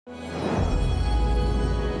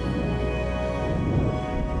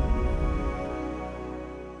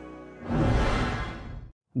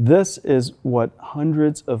This is what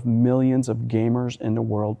hundreds of millions of gamers in the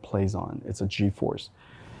world plays on. It's a GeForce.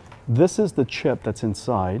 This is the chip that's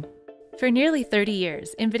inside. For nearly 30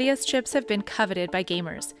 years, NVIDIA's chips have been coveted by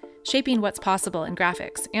gamers, shaping what's possible in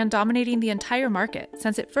graphics and dominating the entire market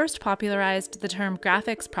since it first popularized the term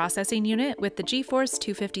graphics processing unit with the GeForce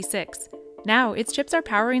 256. Now, its chips are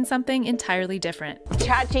powering something entirely different.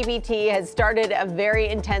 ChatGPT has started a very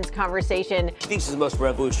intense conversation. He thinks it's the most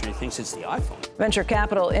revolutionary thing since the iPhone. Venture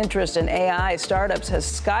capital interest in AI startups has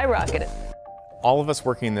skyrocketed. All of us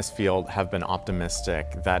working in this field have been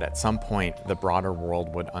optimistic that at some point the broader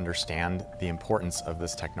world would understand the importance of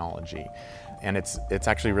this technology. And it's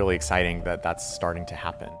actually really exciting that that's starting to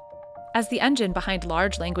happen. As the engine behind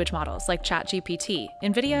large language models like ChatGPT,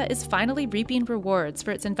 NVIDIA is finally reaping rewards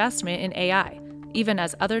for its investment in AI, even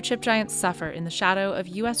as other chip giants suffer in the shadow of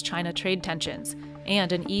US-China trade tensions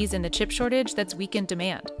and an ease in the chip shortage that's weakened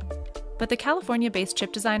demand. But the California-based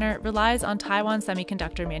chip designer relies on Taiwan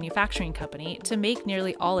Semiconductor Manufacturing Company to make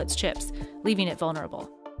nearly all its chips, leaving it vulnerable.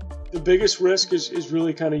 The biggest risk is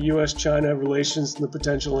really kind of US-China relations and the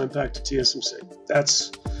potential impact to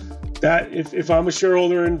TSMC. If I'm a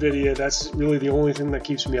shareholder in NVIDIA, that's really the only thing that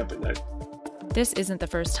keeps me up at night. This isn't the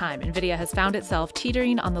first time NVIDIA has found itself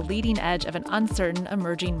teetering on the leading edge of an uncertain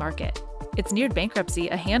emerging market. It's neared bankruptcy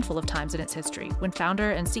a handful of times in its history when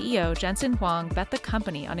founder and CEO Jensen Huang bet the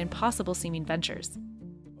company on impossible-seeming ventures.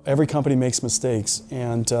 Every company makes mistakes,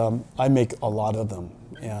 and I make a lot of them.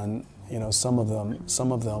 And some of them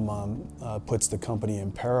puts the company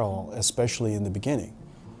in peril, especially in the beginning,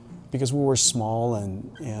 because we were small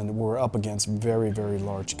and we're up against very, very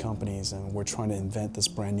large companies, and we're trying to invent this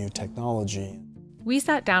brand new technology. We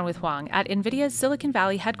sat down with Huang at NVIDIA's Silicon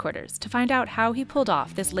Valley headquarters to find out how he pulled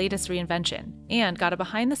off this latest reinvention and got a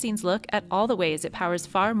behind-the-scenes look at all the ways it powers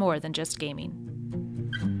far more than just gaming.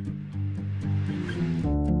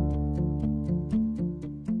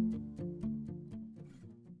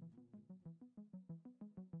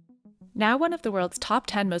 Now one of the world's top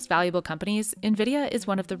 10 most valuable companies, NVIDIA is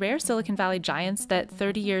one of the rare Silicon Valley giants that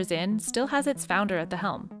 30 years in still has its founder at the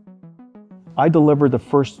helm. I delivered the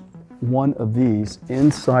first one of these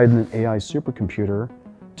inside an AI supercomputer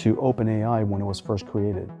to OpenAI when it was first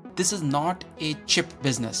created. This is not a chip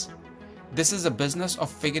business. This is a business of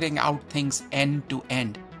figuring out things end to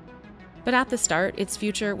end. But at the start, its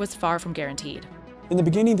future was far from guaranteed. In the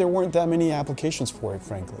beginning, there weren't that many applications for it,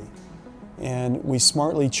 frankly. And we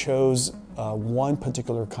smartly chose one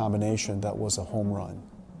particular combination that was a home run.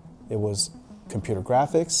 It was computer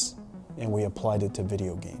graphics, and we applied it to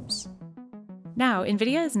video games. Now,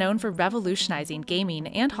 NVIDIA is known for revolutionizing gaming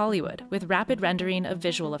and Hollywood with rapid rendering of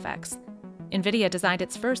visual effects. NVIDIA designed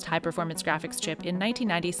its first high-performance graphics chip in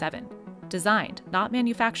 1997. Designed, not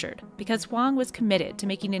manufactured, because Huang was committed to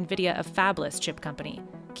making NVIDIA a fabless chip company,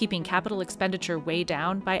 keeping capital expenditure way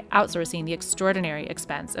down by outsourcing the extraordinary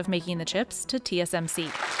expense of making the chips to TSMC.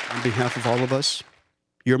 On behalf of all of us,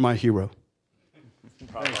 you're my hero.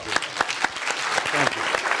 Thank you. Thank you.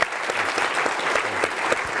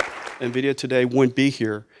 NVIDIA today wouldn't be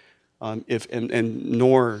here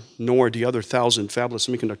nor the other 1,000 fabless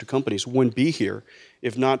semiconductor companies wouldn't be here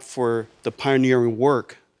if not for the pioneering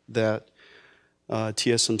work that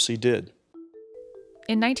TSMC did.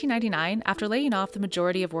 In 1999, after laying off the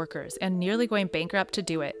majority of workers and nearly going bankrupt to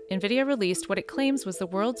do it, NVIDIA released what it claims was the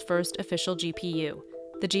world's first official GPU,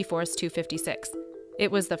 the GeForce 256.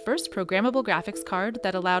 It was the first programmable graphics card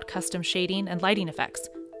that allowed custom shading and lighting effects.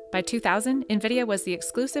 By 2000, NVIDIA was the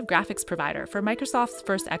exclusive graphics provider for Microsoft's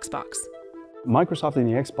first Xbox. Microsoft and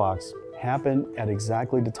the Xbox happened at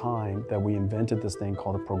exactly the time that we invented this thing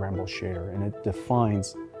called a programmable shader, and it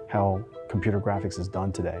defines how computer graphics is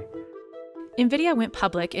done today. NVIDIA went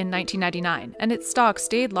public in 1999, and its stock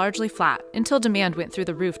stayed largely flat until demand went through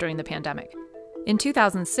the roof during the pandemic. In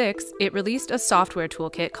 2006, it released a software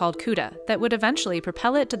toolkit called CUDA that would eventually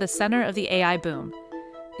propel it to the center of the AI boom.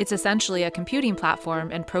 It's essentially a computing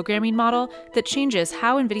platform and programming model that changes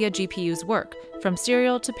how NVIDIA GPUs work, from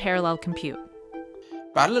serial to parallel compute.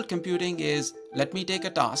 Parallel computing is, let me take a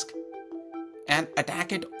task and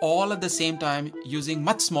attack it all at the same time using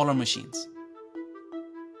much smaller machines,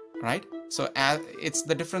 right? So it's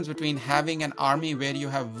the difference between having an army where you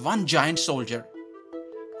have one giant soldier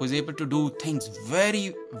who's able to do things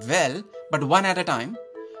very well, but one at a time,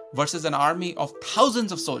 versus an army of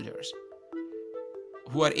thousands of soldiers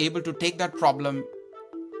who are able to take that problem,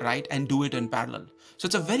 right, and do it in parallel. So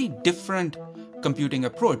it's a very different computing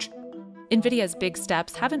approach. NVIDIA's big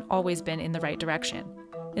steps haven't always been in the right direction.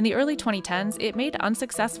 In the early 2010s, it made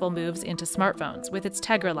unsuccessful moves into smartphones with its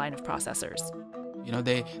Tegra line of processors. You know,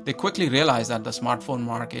 they quickly realized that the smartphone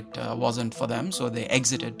market wasn't for them, so they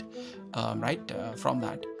exited from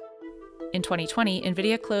that. In 2020,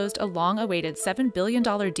 NVIDIA closed a long-awaited $7 billion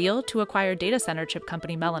deal to acquire data center chip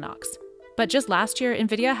company Mellanox. But just last year,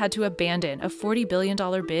 NVIDIA had to abandon a $40 billion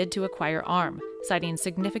bid to acquire ARM, citing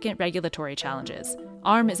significant regulatory challenges.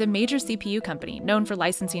 ARM is a major CPU company known for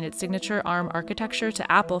licensing its signature ARM architecture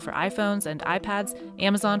to Apple for iPhones and iPads,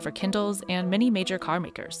 Amazon for Kindles, and many major car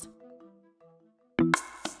makers.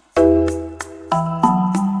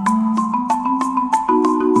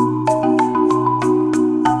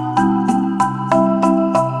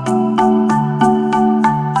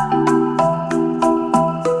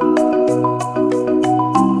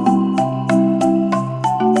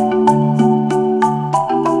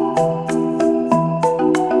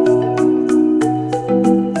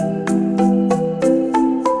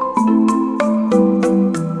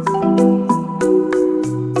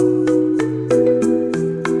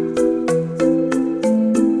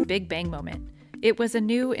 It was a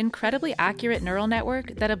new, incredibly accurate neural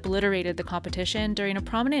network that obliterated the competition during a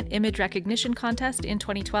prominent image recognition contest in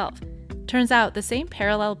 2012. Turns out the same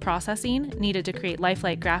parallel processing needed to create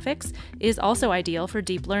lifelike graphics is also ideal for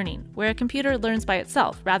deep learning, where a computer learns by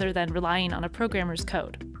itself rather than relying on a programmer's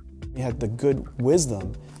code. We had the good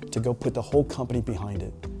wisdom to go put the whole company behind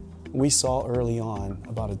it. We saw early on,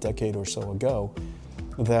 about a decade or so ago,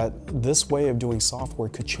 that this way of doing software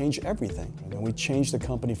could change everything. And we changed the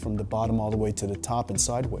company from the bottom all the way to the top and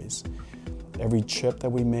sideways. Every chip that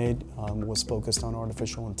we made was focused on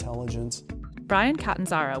artificial intelligence. Brian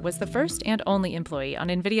Catanzara was the first and only employee on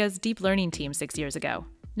NVIDIA's deep learning team 6 years ago.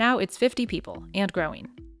 Now it's 50 people and growing.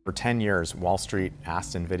 For 10 years, Wall Street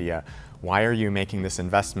asked NVIDIA, why are you making this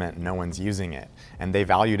investment? No one's using it. And they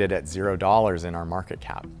valued it at $0 in our market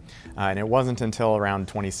cap. And it wasn't until around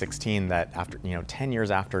 2016 that after, 10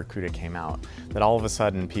 years after CUDA came out, that all of a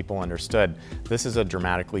sudden people understood this is a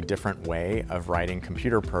dramatically different way of writing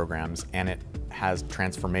computer programs, and it has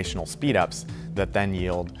transformational speedups that then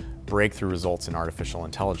yield breakthrough results in artificial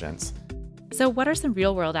intelligence. So what are some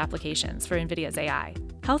real-world applications for NVIDIA's AI?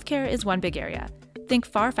 Healthcare is one big area. Think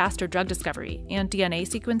far faster drug discovery and DNA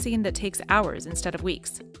sequencing that takes hours instead of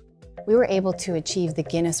weeks. We were able to achieve the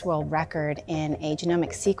Guinness World Record in a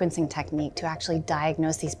genomic sequencing technique to actually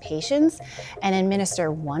diagnose these patients and administer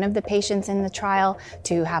one of the patients in the trial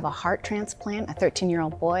to have a heart transplant, a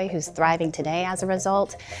 13-year-old boy who's thriving today as a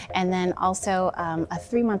result, and then also a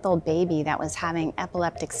 3-month-old baby that was having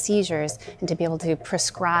epileptic seizures, and to be able to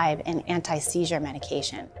prescribe an anti-seizure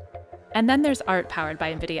medication. And then there's art powered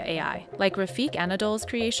by NVIDIA AI, like Rafiq Anadol's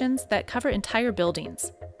creations that cover entire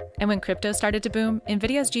buildings. And when crypto started to boom,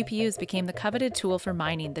 NVIDIA's GPUs became the coveted tool for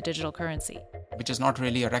mining the digital currency. Which is not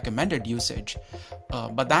really a recommended usage,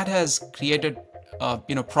 but that has created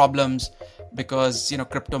problems because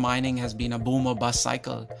crypto mining has been a boom or bust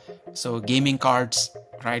cycle. So gaming cards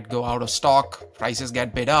go out of stock, prices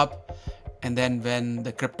get bid up, and then when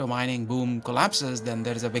the crypto mining boom collapses, then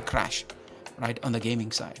there is a big crash on the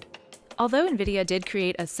gaming side. Although NVIDIA did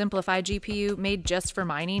create a simplified GPU made just for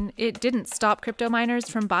mining, it didn't stop crypto miners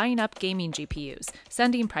from buying up gaming GPUs,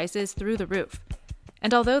 sending prices through the roof.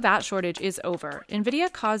 And although that shortage is over,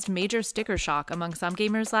 NVIDIA caused major sticker shock among some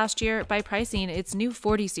gamers last year by pricing its new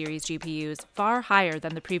 40 series GPUs far higher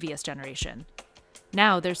than the previous generation.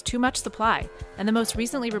 Now there's too much supply, and the most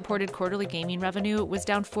recently reported quarterly gaming revenue was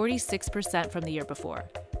down 46% from the year before.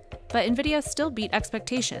 But NVIDIA still beat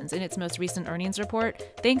expectations in its most recent earnings report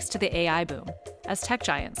thanks to the AI boom, as tech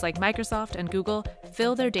giants like Microsoft and Google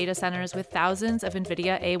fill their data centers with thousands of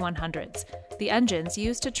NVIDIA A100s, the engines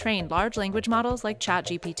used to train large language models like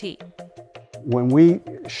챗GPT. When we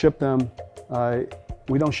ship them,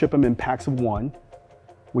 we don't ship them in packs of 1,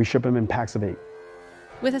 we ship them in packs of 8.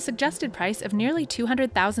 With a suggested price of nearly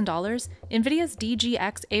 $200,000, NVIDIA's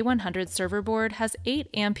DGX A100 server board has 8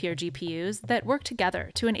 Ampere GPUs that work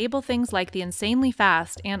together to enable things like the insanely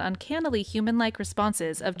fast and uncannily human-like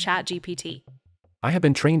responses of 챗GPT. I have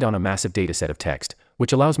been trained on a massive dataset of text,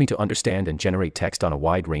 which allows me to understand and generate text on a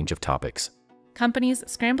wide range of topics. Companies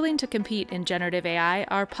scrambling to compete in generative AI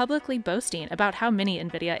are publicly boasting about how many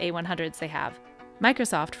NVIDIA A100s they have.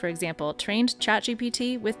 Microsoft, for example, trained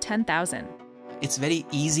챗GPT with 10,000. It's very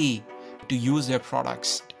easy to use their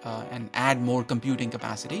products and add more computing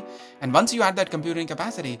capacity. And once you add that computing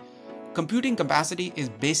capacity is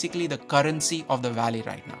basically the currency of the valley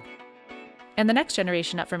right now. And the next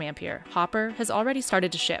generation up from Ampere, Hopper, has already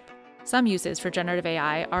started to ship. Some uses for generative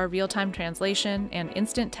AI are real-time translation and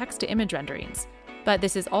instant text-to-image renderings. But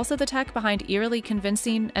this is also the tech behind eerily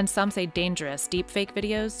convincing, and some say dangerous, deepfake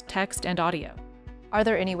videos, text, and audio. Are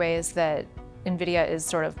there any ways that NVIDIA is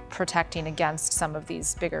sort of protecting against some of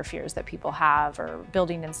these bigger fears that people have, or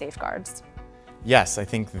building in safeguards? Yes, I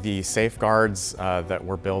think the safeguards that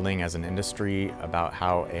we're building as an industry about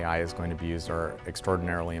how AI is going to be used are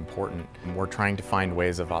extraordinarily important. We're trying to find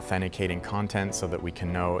ways of authenticating content so that we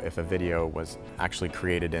can know if a video was actually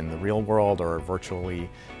created in the real world or virtually,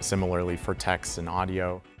 similarly for text and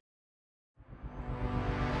audio.